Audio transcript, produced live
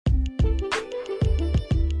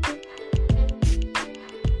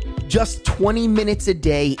Just 20 minutes a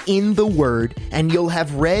day in the Word, and you'll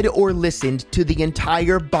have read or listened to the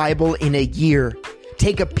entire Bible in a year.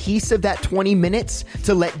 Take a piece of that 20 minutes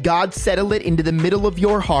to let God settle it into the middle of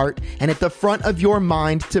your heart and at the front of your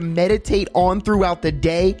mind to meditate on throughout the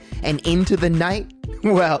day and into the night.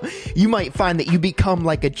 Well, you might find that you become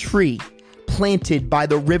like a tree planted by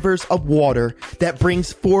the rivers of water that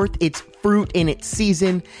brings forth its fruit in its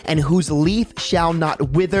season, and whose leaf shall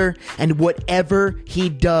not wither, and whatever he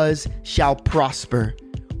does shall prosper.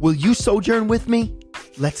 Will you sojourn with me?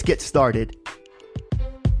 Let's get started.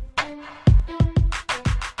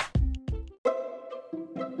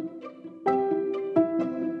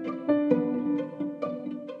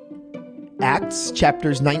 Acts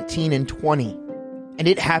chapters 19 and 20. And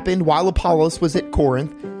it happened while Apollos was at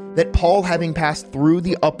Corinth that Paul, having passed through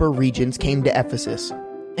the upper regions, came to Ephesus.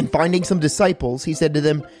 And finding some disciples, he said to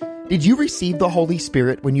them, "Did you receive the Holy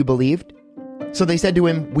Spirit when you believed?" So they said to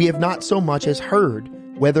him, "We have not so much as heard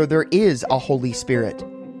whether there is a Holy Spirit."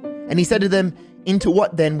 And he said to them, "Into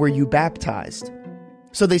what then were you baptized?"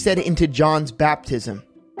 So they said, "Into John's baptism."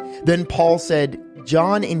 Then Paul said,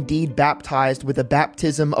 "John indeed baptized with a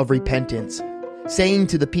baptism of repentance, saying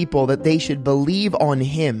to the people that they should believe on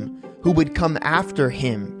him who would come after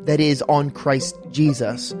him, that is, on Christ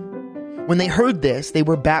Jesus." When they heard this, they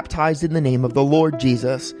were baptized in the name of the Lord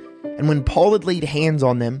Jesus. And when Paul had laid hands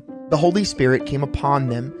on them, the Holy Spirit came upon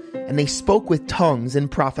them, and they spoke with tongues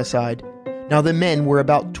and prophesied. Now the men were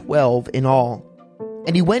about 12 in all.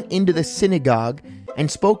 And he went into the synagogue and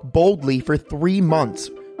spoke boldly for 3 months,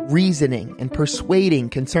 reasoning and persuading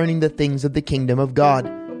concerning the things of the kingdom of God.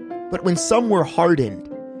 But when some were hardened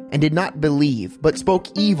and did not believe, but spoke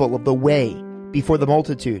evil of the way before the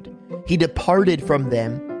multitude, he departed from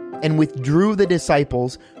them and withdrew the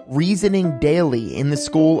disciples, reasoning daily in the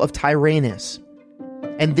school of Tyrannus.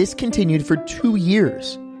 And this continued for 2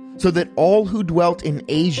 years, so that all who dwelt in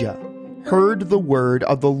Asia heard the word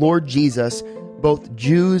of the Lord Jesus, both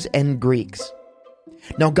Jews and Greeks.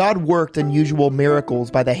 Now God worked unusual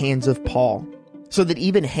miracles by the hands of Paul, so that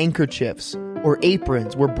even handkerchiefs or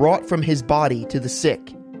aprons were brought from his body to the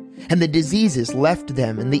sick, and the diseases left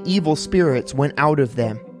them, and the evil spirits went out of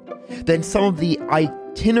them. Then some of the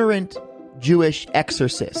itinerant Jewish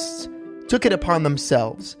exorcists took it upon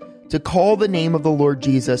themselves to call the name of the Lord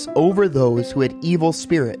Jesus over those who had evil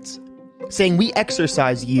spirits, saying, "We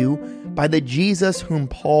exorcise you by the Jesus whom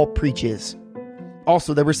Paul preaches."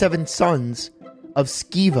 Also there were 7 sons of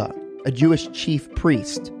Sceva, a Jewish chief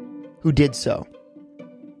priest, who did so.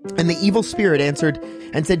 And the evil spirit answered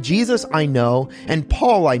and said, "Jesus I know, and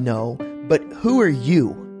Paul I know, but who are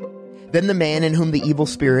you?" Then the man in whom the evil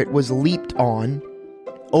spirit was leaped on,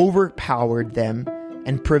 overpowered them,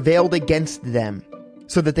 and prevailed against them,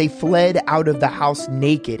 so that they fled out of the house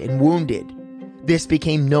naked and wounded. This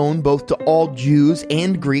became known both to all Jews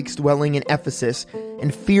and Greeks dwelling in Ephesus,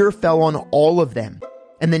 and fear fell on all of them.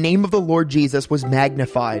 And the name of the Lord Jesus was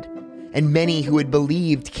magnified. And many who had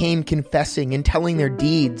believed came confessing and telling their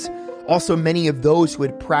deeds. Also many of those who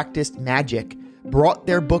had practiced magic brought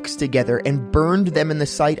their books together and burned them in the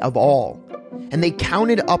sight of all. And they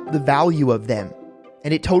counted up the value of them,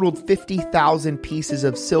 and it totaled 50,000 pieces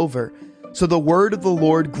of silver. So the word of the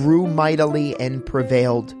Lord grew mightily and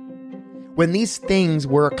prevailed. When these things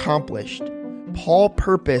were accomplished, Paul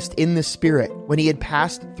purposed in the Spirit, when he had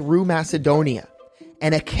passed through Macedonia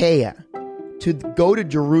and Achaia, to go to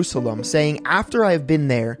Jerusalem, saying, "After I have been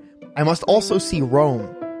there, I must also see Rome."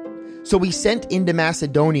 So he sent into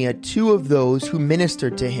Macedonia 2 of those who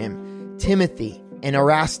ministered to him, Timothy and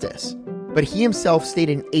Erastus. But he himself stayed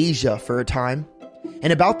in Asia for a time.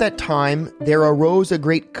 And about that time there arose a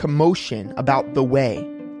great commotion about the way.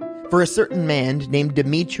 For a certain man named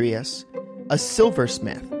Demetrius, a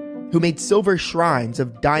silversmith, who made silver shrines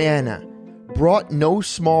of Diana, brought no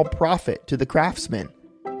small profit to the craftsmen.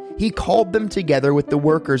 He called them together with the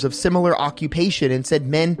workers of similar occupation and said,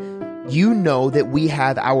 "Men, you know that we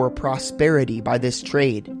have our prosperity by this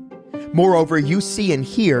trade. Moreover, you see and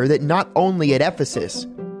hear that not only at Ephesus,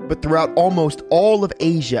 but throughout almost all of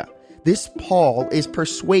Asia, this Paul is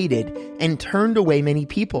persuaded and turned away many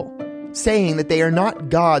people, saying that they are not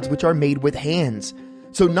gods which are made with hands.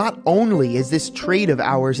 So not only is this trade of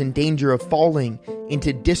ours in danger of falling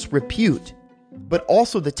into disrepute, but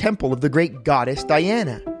also the temple of the great goddess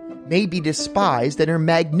Diana may be despised and her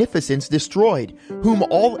magnificence destroyed, whom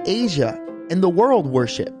all Asia and the world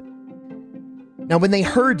worship." Now when they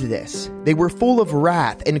heard this, they were full of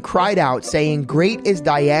wrath and cried out, saying, "Great is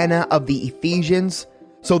Diana of the Ephesians."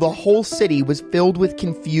 So the whole city was filled with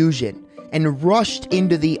confusion and rushed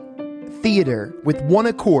into the theater with one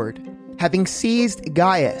accord, having seized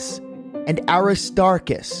Gaius and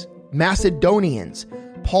Aristarchus, Macedonians,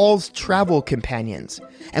 Paul's travel companions.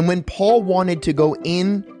 And when Paul wanted to go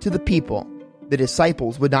in to the people, the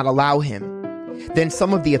disciples would not allow him. Then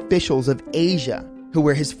some of the officials of Asia, who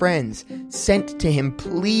were his friends, sent to him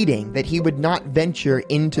pleading that he would not venture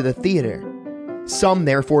into the theater. Some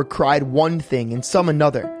therefore cried one thing and some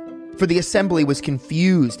another, for the assembly was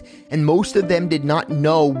confused, and most of them did not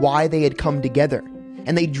know why they had come together.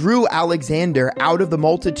 And they drew Alexander out of the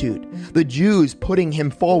multitude, the Jews putting him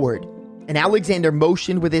forward. And Alexander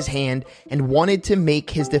motioned with his hand and wanted to make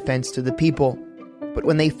his defense to the people. But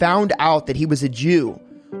when they found out that he was a Jew,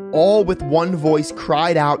 all with one voice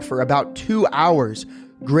cried out for about 2 hours,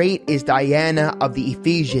 "Great is Diana of the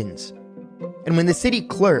Ephesians." And when the city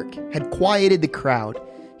clerk had quieted the crowd,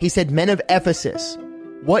 he said, "Men of Ephesus,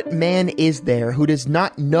 what man is there who does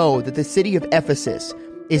not know that the city of Ephesus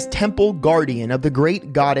is temple guardian of the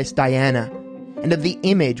great goddess Diana, and of the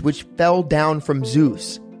image which fell down from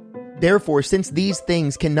Zeus? Therefore, since these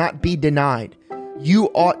things cannot be denied, you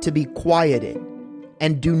ought to be quieted,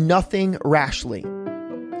 and do nothing rashly.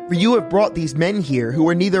 For you have brought these men here who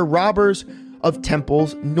are neither robbers of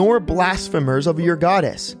temples nor blasphemers of your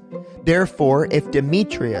goddess. Therefore, if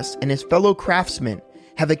Demetrius and his fellow craftsmen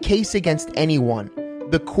have a case against anyone,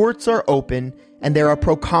 the courts are open and there are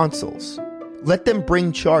proconsuls. Let them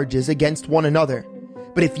bring charges against one another.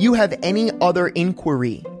 But if you have any other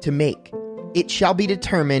inquiry to make, it shall be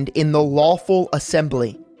determined in the lawful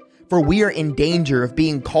assembly. For we are in danger of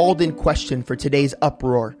being called in question for today's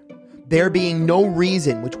uproar, there being no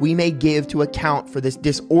reason which we may give to account for this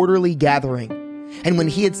disorderly gathering." And when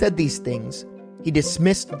he had said these things, he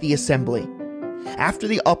dismissed the assembly. After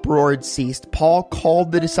the uproar had ceased, Paul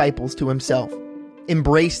called the disciples to himself,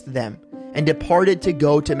 embraced them, and departed to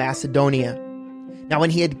go to Macedonia. Now when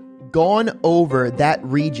he had gone over that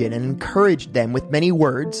region and encouraged them with many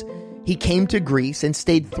words, he came to Greece and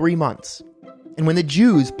stayed 3 months. And when the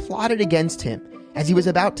Jews plotted against him as he was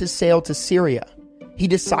about to sail to Syria, he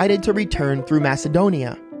decided to return through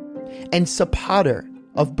Macedonia. And Sopater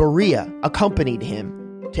of Berea accompanied him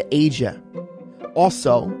to Asia.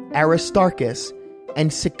 Also Aristarchus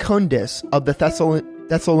and Secundus of the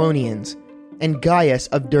Thessalonians, and Gaius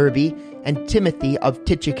of Derbe, and Timothy of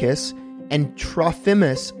Tychicus, and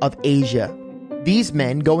Trophimus of Asia. These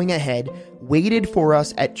men, going ahead, waited for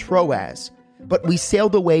us at Troas, but we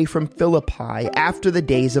sailed away from Philippi after the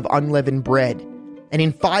days of unleavened bread, and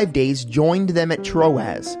in 5 days joined them at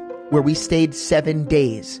Troas, where we stayed 7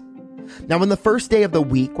 days. Now on the first day of the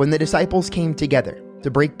week, when the disciples came together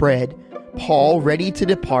to break bread, Paul, ready to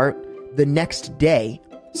depart the next day,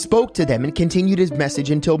 spoke to them and continued his message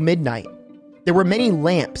until midnight. There were many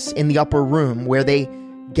lamps in the upper room where they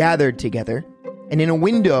gathered together, and in a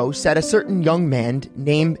window sat a certain young man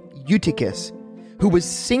named Eutychus, who was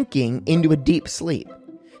sinking into a deep sleep.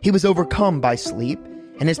 He was overcome by sleep,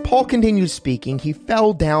 and as Paul continued speaking, he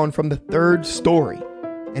fell down from the 3rd story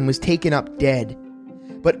and was taken up dead.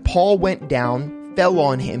 But Paul went down, fell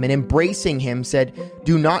on him, and embracing him said,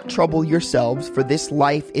 "Do not trouble yourselves, for his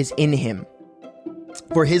life is in him.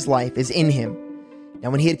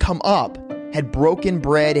 Now when he had come up, had broken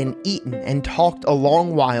bread and eaten, and talked a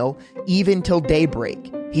long while, even till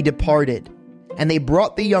daybreak, he departed. And they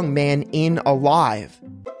brought the young man in alive,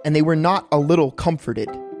 and they were not a little comforted.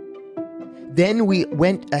 Then we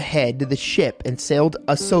went ahead to the ship and sailed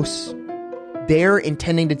Assos, there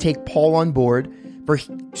intending to take Paul on board, for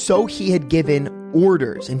so he had given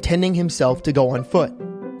orders, intending himself to go on foot.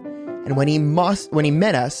 And when he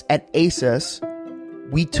met us at Assos,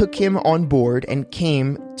 we took him on board and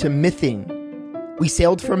came to Mythine. We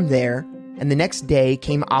sailed from there, and the next day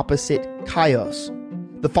came opposite Chios.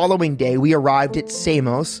 The following day we arrived at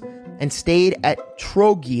Samos and stayed at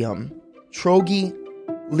Trogyllium.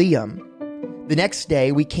 The next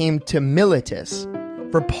day we came to Miletus,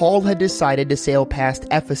 for Paul had decided to sail past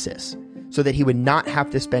Ephesus, so that he would not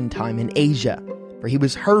have to spend time in Asia, for he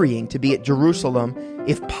was hurrying to be at Jerusalem,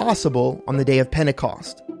 if possible, on the day of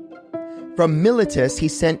Pentecost. From Miletus he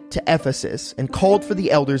sent to Ephesus and called for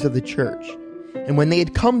the elders of the church. And when they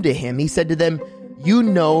had come to him, he said to them, "You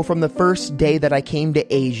know from the first day that I came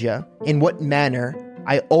to Asia, in what manner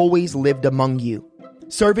I always lived among you,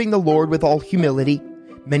 serving the Lord with all humility,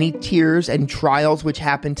 many tears and trials which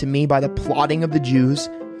happened to me by the plotting of the Jews,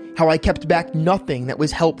 how I kept back nothing that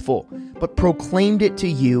was helpful, but proclaimed it to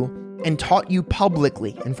you, and taught you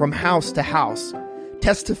publicly and from house to house,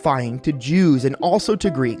 testifying to Jews and also to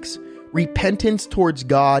Greeks, repentance towards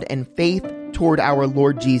God and faith toward our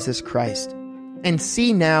Lord Jesus Christ. And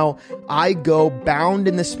see now, I go bound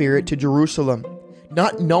in the Spirit to Jerusalem,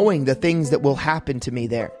 not knowing the things that will happen to me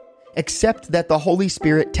there, except that the Holy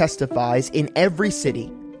Spirit testifies in every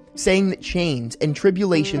city saying that chains and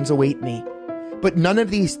tribulations await me. But none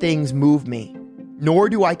of these things move me, nor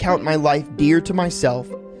do I count my life dear to myself,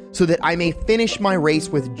 so that I may finish my race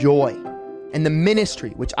with joy, and the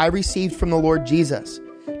ministry which I received from the Lord Jesus,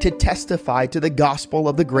 to testify to the gospel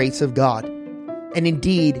of the grace of God. And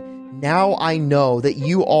indeed, now I know that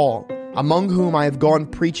you all, among whom I have gone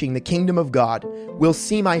preaching the kingdom of God, will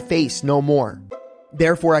see my face no more.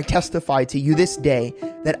 Therefore I testify to you this day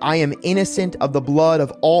that I am innocent of the blood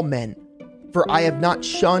of all men, for I have not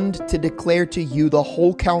shunned to declare to you the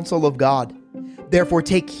whole counsel of God. Therefore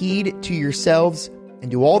take heed to yourselves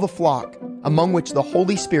and to all the flock, among which the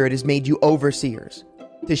Holy Spirit has made you overseers,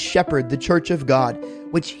 to shepherd the church of God,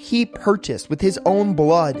 which he purchased with his own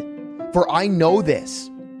blood. For I know this,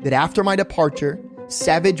 that after my departure,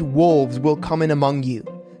 savage wolves will come in among you,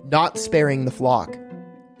 not sparing the flock.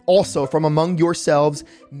 Also from among yourselves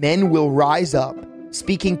men will rise up,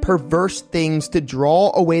 speaking perverse things to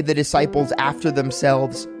draw away the disciples after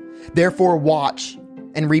themselves. Therefore watch,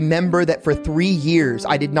 and remember that for 3 years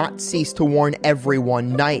I did not cease to warn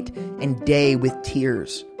everyone night and day with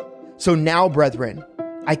tears. So now, brethren,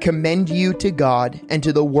 I commend you to God and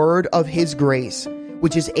to the word of his grace,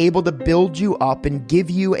 which is able to build you up and give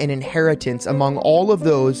you an inheritance among all of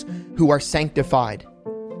those who are sanctified.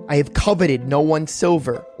 I have coveted no one's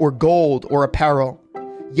silver or gold or apparel.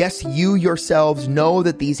 Yes, you yourselves know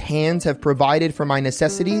that these hands have provided for my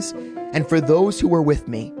necessities and for those who were with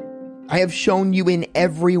me. I have shown you in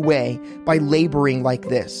every way by laboring like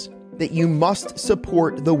this, that you must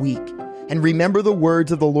support the weak. And remember the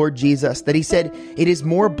words of the Lord Jesus, that he said, "It is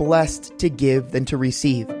more blessed to give than to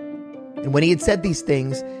receive." And when he had said these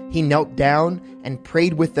things, he knelt down and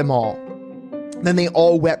prayed with them all. Then they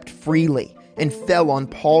all wept freely and fell on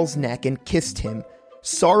Paul's neck and kissed him,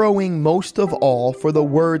 sorrowing most of all for the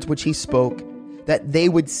words which he spoke, that they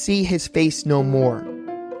would see his face no more.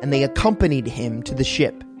 And they accompanied him to the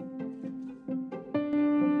ship.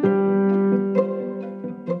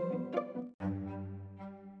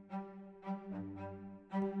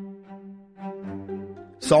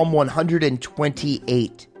 Psalm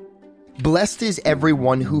 128. Blessed is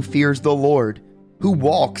everyone who fears the Lord, who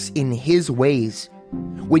walks in his ways.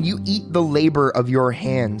 When you eat the labor of your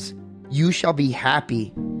hands, you shall be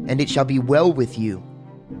happy, and it shall be well with you.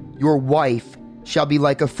 Your wife shall be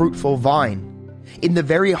like a fruitful vine. In the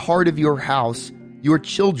very heart of your house, your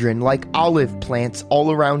children like olive plants all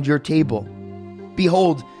around your table.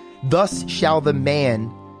 Behold, thus shall the man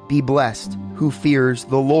be blessed who fears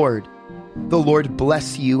the Lord. The Lord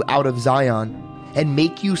bless you out of Zion, and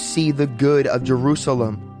make you see the good of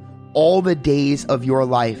Jerusalem all the days of your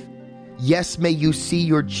life. Yes, may you see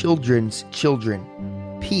your children's children.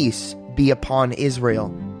 Peace be upon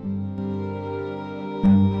Israel.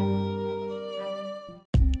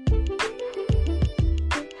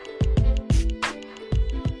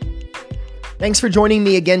 Thanks for joining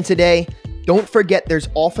me again today. Don't forget there's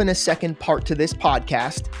often a second part to this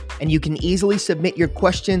podcast, and you can easily submit your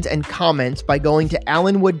questions and comments by going to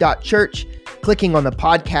allenwood.church, clicking on the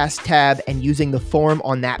podcast tab, and using the form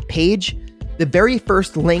on that page. The very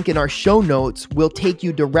first link in our show notes will take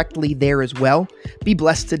you directly there as well. Be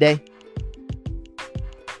blessed today.